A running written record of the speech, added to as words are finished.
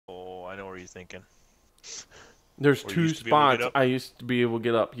I know where you're thinking. There's Where you two used to be able to get spots up. I used to be able to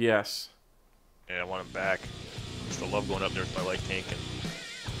get up. Yes. Yeah, I want him back. I still love going up there with my light tank and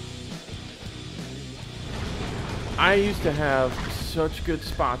I used to have such good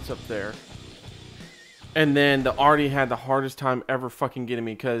spots up there. And then the Artie had the hardest time ever fucking getting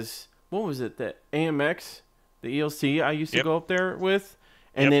me because what was it? The AMX, the ELC I used to yep, go up there with,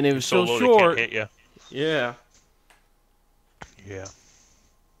 and yep. then it You're was so so low they can't short. hit you. Yeah. Yeah.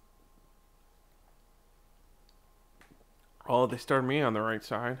 Oh, they started me on the right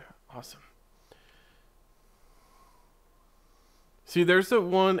side. Awesome. See, there's the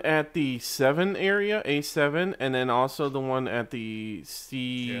one at the 7 area, A7, and then also the one at the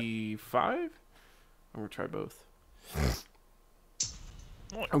Yeah. C5. I'm going to try both.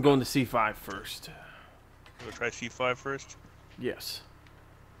 Oh, I'm going to C5 first. We'll try C5 first. Yes.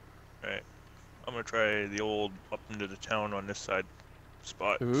 Alright. I'm gonna try the old up into the town on this side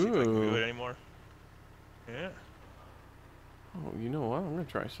spot. See if I can do Ooh. it anymore. Yeah. Oh, you know what? I'm going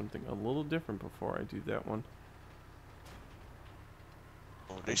to try something a little different before I do that one.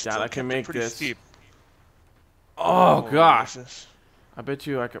 Oh, I they doubt still I can kept it make pretty this. steep. Oh, What gosh. is this? I bet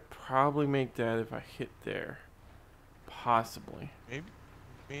you I could probably make that if I hit there. Possibly.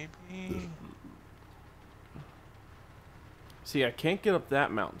 Maybe. See, I can't get up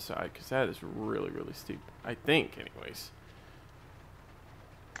that mountainside because that is really, really steep. I think, anyways.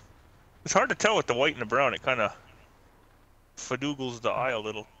 It's hard to tell with the white and the brown. It kind of fadoogles the eye a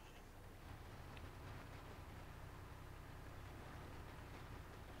little.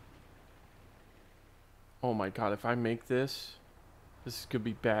 Oh my god, if I make this, this could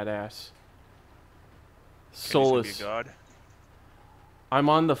be badass. Kenny's gonna be a Soulless. god. I'm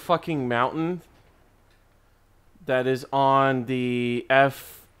on the fucking mountain that is on the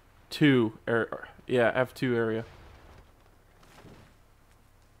F2 area. Yeah, F2 area.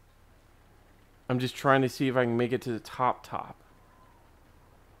 I'm just trying to see if I can make it to the top.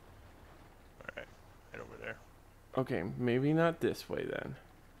 Alright, head over there. Okay, maybe not this way then.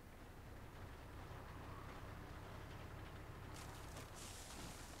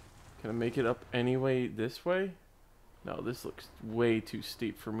 Can I make it up anyway this way? No, this looks way too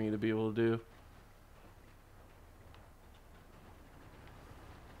steep for me to be able to do.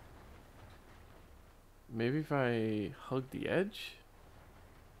 Maybe if I hug the edge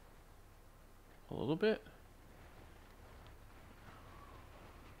a little bit.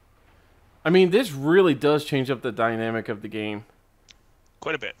 I mean, this really does change up the dynamic of the game.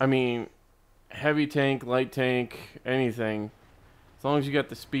 Quite a bit. I mean, heavy tank, light tank, anything. As long as you got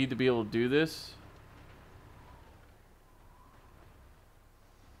the speed to be able to do this.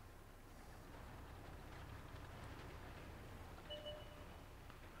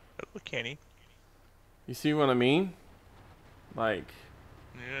 Hello, Kenny. You see what I mean? Like,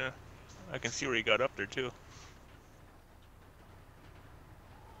 Yeah, I can see where he got up there too.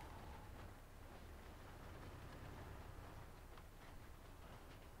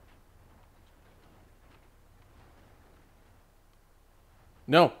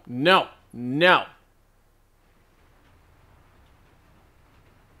 no, no, no.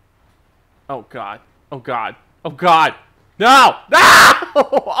 Oh god. Oh god. Oh god. No! No!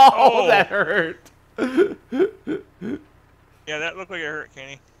 Oh, that hurt. Yeah, that looked like it hurt,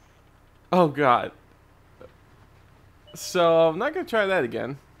 Kenny. Oh god. So I'm not gonna try that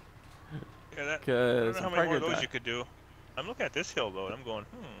again. Yeah, that. I don't Cause know I'm how many probably more of gonna those die. you could do. I'm looking at this hill though, and I'm going,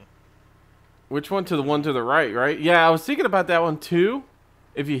 Which one? To the one to the right, right? Yeah, I was thinking about that one too.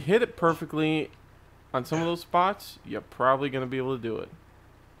 If you hit it perfectly on some of those spots, you're probably gonna be able to do it.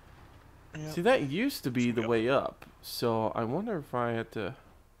 Yep. See, that used to be the Yep. way up. So I wonder if I had to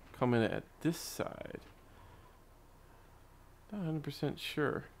come in at this side. Not 100%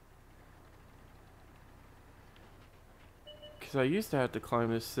 sure. Because I used to have to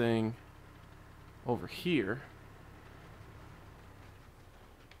climb this thing over here.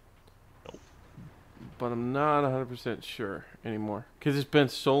 Nope. But I'm not 100% sure anymore. Because it's been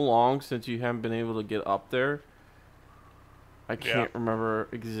so long since you haven't been able to get up there. I can't remember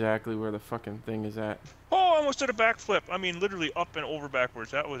exactly where the fucking thing is at. Oh, I almost did a backflip. I mean, literally up and over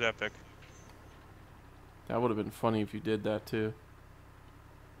backwards. That was epic. That would have been funny if you did that too.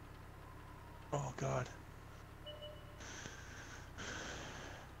 Oh God.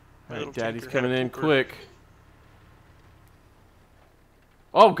 My Alright, little Daddy's tinker had a coming in pooper. quick.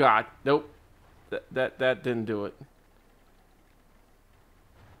 Oh God, nope. That didn't do it.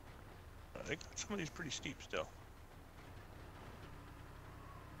 I think some of these pretty steep still.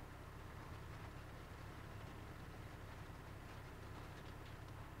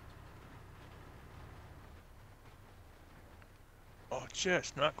 Oh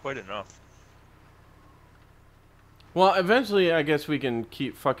just not quite enough. Well, eventually, I guess we can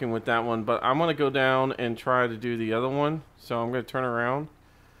keep fucking with that one, but I'm gonna go down and try to do the other one. So I'm gonna turn around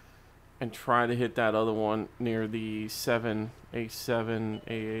and try to hit that other one near the 7, A7,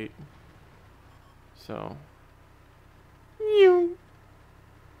 A8. So,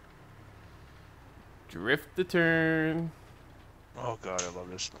 drift the turn. Oh god, I love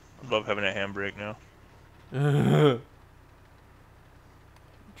this. I love having a handbrake now.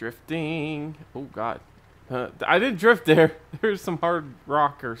 Drifting. Oh god. I didn't drift there. There's some hard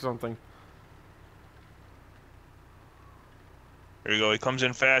rock or something. There you go. He comes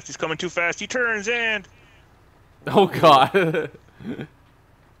in fast. He's coming too fast. He turns and... Oh god.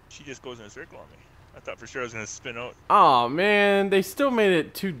 She just goes in a circle on me. I thought for sure I was going to spin out. Oh man, they still made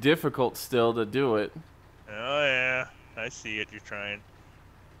it too difficult still to do it. Oh yeah. I see it. You're trying.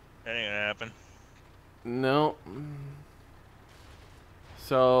 That ain't gonna happen. No.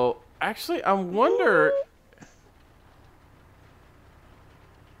 So, actually, I wonder...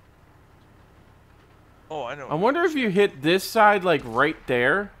 Oh, I know. I wonder if you hit this side, like, right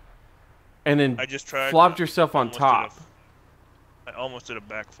there, and then I just tried. flopped yourself on top. I almost did a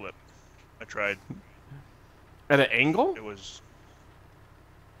backflip. I tried. At an angle? It was...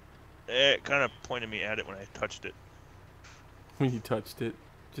 It kind of pointed me at it when I touched it. When you touched it.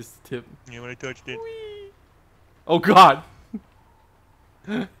 Just tip. Yeah, when I touched it. Whee! Oh, God.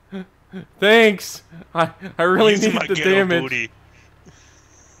 Thanks. I really need the damage. Booty.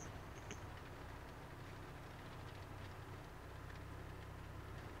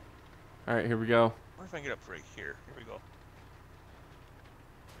 Alright, here we go. What if I can get up right here? Here we go.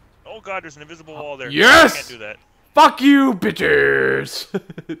 Oh god, there's an invisible wall there. Yes! I can't do that. Fuck you, bitches!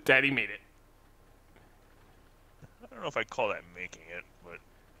 Daddy made it. I don't know if I'd call that making it, but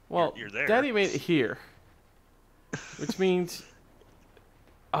well, you're there. Daddy made it here. Which means...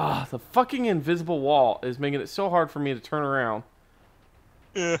 the fucking invisible wall is making it so hard for me to turn around.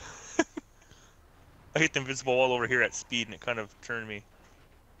 Yeah. I hit the invisible wall over here at speed and it kind of turned me.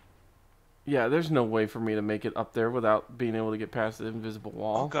 Yeah, there's no way for me to make it up there without being able to get past the invisible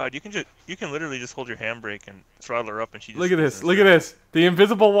wall. Oh god, you can literally just hold your handbrake and throttle her up and she just... Look at this, look at this. The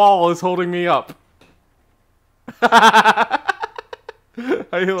invisible wall is holding me up. I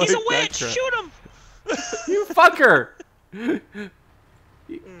like He's a witch! Shoot him! You fucker! You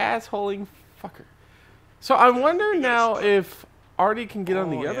assholing fucker. So I wonder now if Artie can get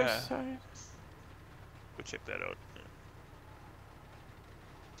on the other side. Go check that out.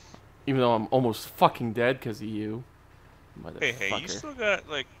 Even though I'm almost fucking dead because of you. Hey, you still got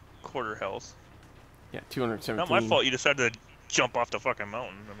like quarter health. Yeah, 217. Not my fault you decided to jump off the fucking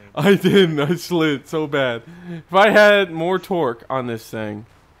mountain. I didn't. I slid so bad. If I had more torque on this thing.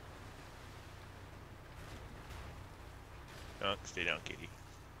 Oh, stay down, Katie.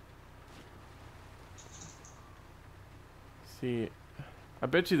 See, I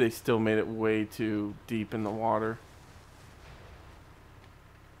bet you they still made it way too deep in the water.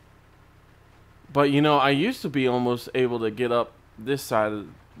 But you know, I used to be almost able to get up this side of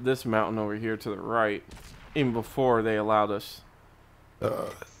this mountain over here to the right, even before they allowed us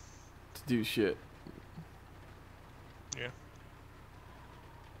to do shit. Yeah.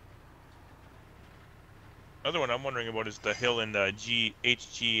 Another one I'm wondering about is the hill in the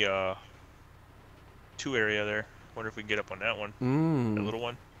HG 2 area there. Wonder if we can get up on that one. That little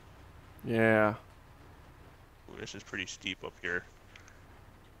one. Yeah. Ooh, this is pretty steep up here.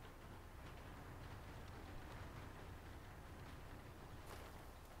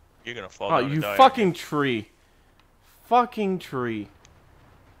 You're gonna fall down Oh, and you die, fucking tree. Fucking tree.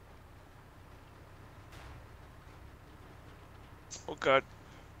 Oh god.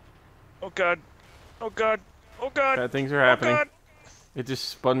 Oh god. Oh god. Oh god. Bad things are happening. God. It just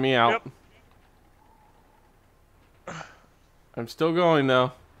spun me out. Yep. I'm still going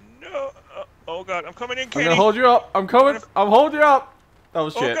though. No. Oh god, I'm coming in, Kenny. I'm gonna hold you up. I'm coming. I'm holding you up. Oh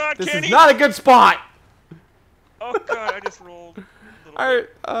shit. God, this Kenny. is not a good spot. Oh god, I just rolled. Alright,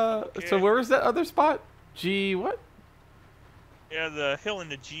 so where was that other spot? G what? Yeah, the hill in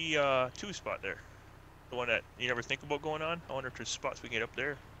the G2 spot there. The one that you never think about going on. I wonder if there's spots we can get up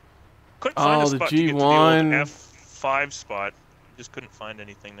there. Couldn't find a spot to get to the old F5 spot. Just couldn't find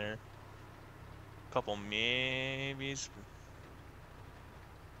anything there. Couple maybes.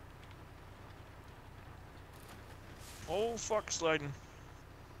 Oh fuck, sliding.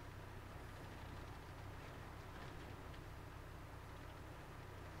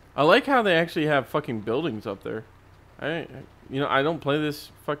 I like how they actually have fucking buildings up there. You know, I don't play this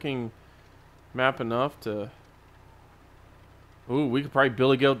fucking map enough to... Ooh, we could probably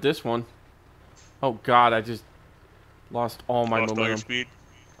billy goat this one. Oh god, I just Lost all my Lost all your momentum. speed.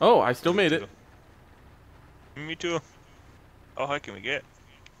 Oh, I still made it. Me too. How high can we get?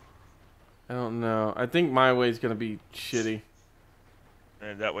 I don't know. I think my way is gonna be shitty.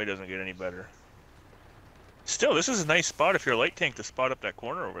 And that way doesn't get any better. Still, this is a nice spot if you're a light tank to spot up that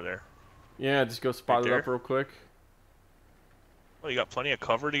corner over there. Yeah, just go spot it up real quick. Well, you got plenty of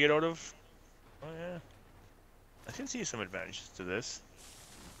cover to get out of. Oh yeah. I can see some advantages to this.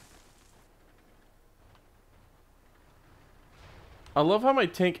 I love how my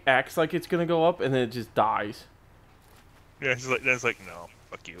tank acts like it's gonna go up and then it just dies. Yeah, it's like no,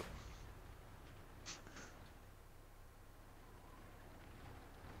 fuck you.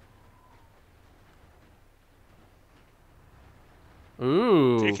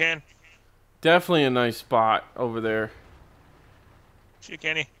 Ooh. See you, Ken. Definitely a nice spot over there. See you,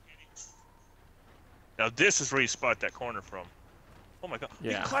 Kenny. Now this is where you spot that corner from. Oh my god. Yeah.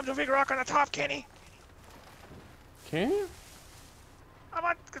 You can climb the big rock on the top, Kenny. Can you?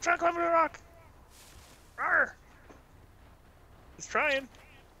 I'm trying to climb the rock. Rawr. It's trying.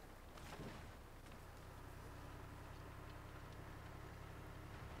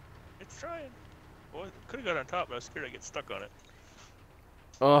 It's trying. Well, could have got on top, but I was scared I'd get stuck on it.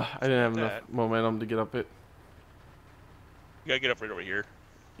 Oh, I didn't have enough momentum to get up it. You gotta get up right over here.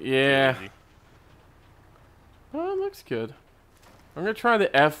 Yeah. Oh, it looks good. I'm gonna try the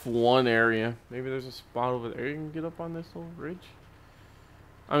F1 area. Maybe there's a spot over there you can get up on this little ridge.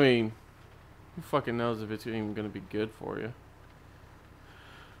 I mean, who fucking knows if it's even gonna be good for you?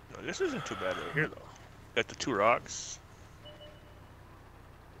 No, this isn't too bad right here though. Got the 2 rocks.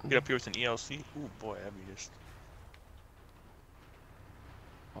 Get up here with an ELC. Ooh boy, that'd be just.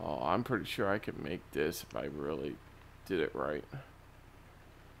 Oh, I'm pretty sure I could make this if I really did it right.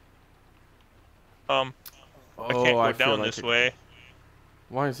 I can't go down like this way.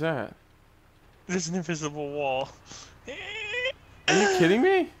 Why is that? There's an invisible wall. Are you kidding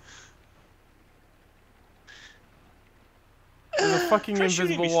me? There's a fucking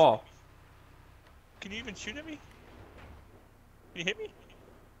invisible wall. Can you even shoot at me? Can you hit me?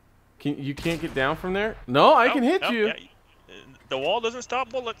 You can't get down from there? No, I can hit you. Yeah. The wall doesn't stop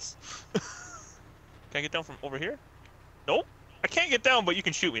bullets. Can I get down from over here? Nope. I can't get down, but you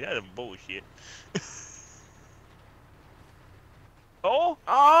can shoot me. That is bullshit. Oh!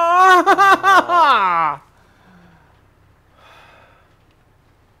 Ah!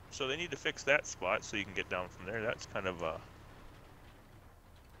 So they need to fix that spot so you can get down from there. That's kind of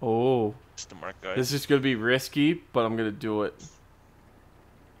oh. Just a mark, guys. This is gonna be risky, but I'm gonna do it.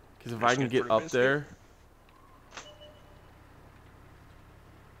 Because if I can get up there.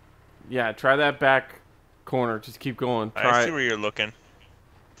 Yeah, try that back corner. Just keep going. I see where you're looking.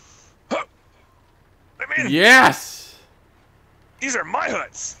 I'm in. Yes! These are my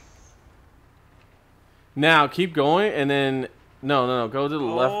huts. Now keep going and then no, go to the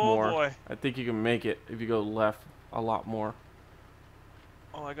left more. Boy. I think you can make it if you go left a lot more.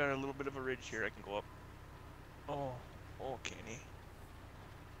 Oh, I got a little bit of a ridge here. I can go up. Oh, Kenny.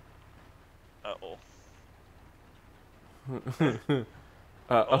 Uh-oh.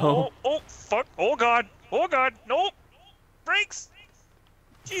 Oh, fuck. Oh, God. Oh, God. Nope. Brakes.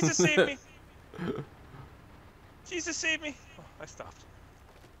 Jesus, save me. Jesus, save me. Oh, I stopped.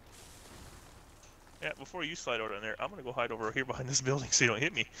 Yeah, before you slide out on there, I'm going to go hide over here behind this building so you don't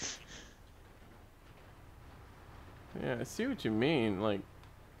hit me. Yeah, I see what you mean. Like,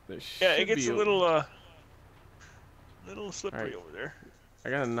 yeah, it gets a little slippery over there. I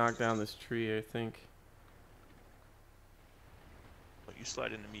gotta knock down this tree, I think. Oh, you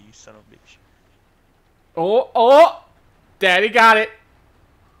slide into me, you son of a bitch. Oh! Daddy got it!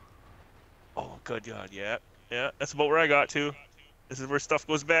 Oh, good God, yeah. Yeah, that's about where I got to. This is where stuff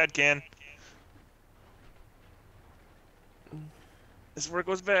goes bad, Ken. This is where it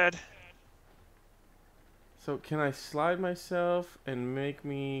goes bad. So, can I slide myself and make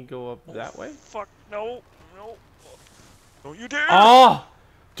me go up that way? Fuck, no. Don't you dare! Oh!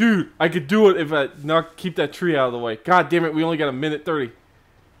 Dude, I could do it if I keep that tree out of the way. God damn it, we only got a minute 30.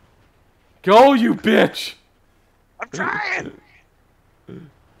 Go, you bitch! I'm trying!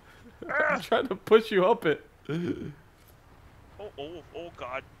 I'm trying to push you up it. Oh,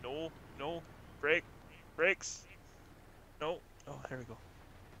 God, no. Brakes. No. Oh, there we go.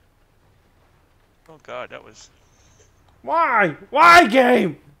 Oh, God, that was... Why? Why,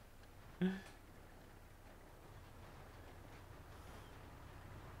 game?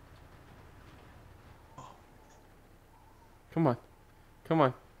 Come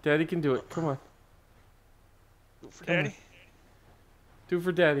on. Daddy can do it. Come on. Do it for Daddy. Do it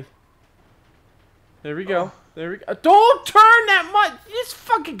for Daddy. There we go. There we go. Don't turn that much. These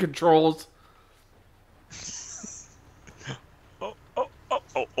fucking controls.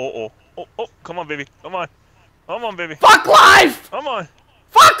 Oh, oh, oh. Oh, oh, come on, baby. Come on. Come on, baby. Fuck life! Come on.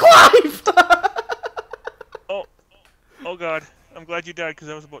 Fuck life! Oh, oh God. I'm glad you died because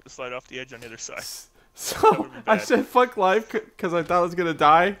I was about to slide off the edge on the other side. So, I said fuck life because I thought I was going to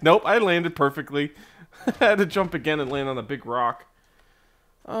die. Nope, I landed perfectly. I had to jump again and land on a big rock.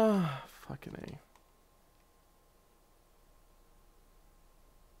 Oh, fucking A.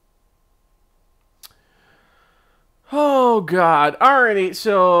 Oh, God. Alrighty,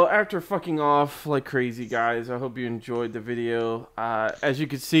 so after fucking off like crazy, guys, I hope you enjoyed the video. As you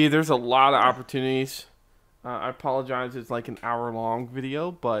can see, there's a lot of opportunities. I apologize, it's like an hour-long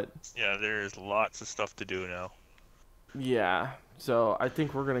video, but... Yeah, there's lots of stuff to do now. Yeah, so I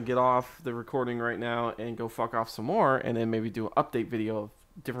think we're going to get off the recording right now and go fuck off some more, and then maybe do an update video of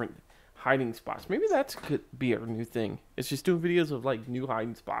different hiding spots. Maybe that could be our new thing. It's just doing videos of, like, new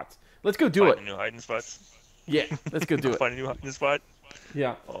hiding spots. Let's go do it. Find new hiding spots? Yeah, let's go do it. Find a new hiding spot?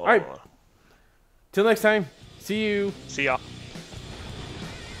 Yeah. Oh. All right. Till next time. See you. See ya.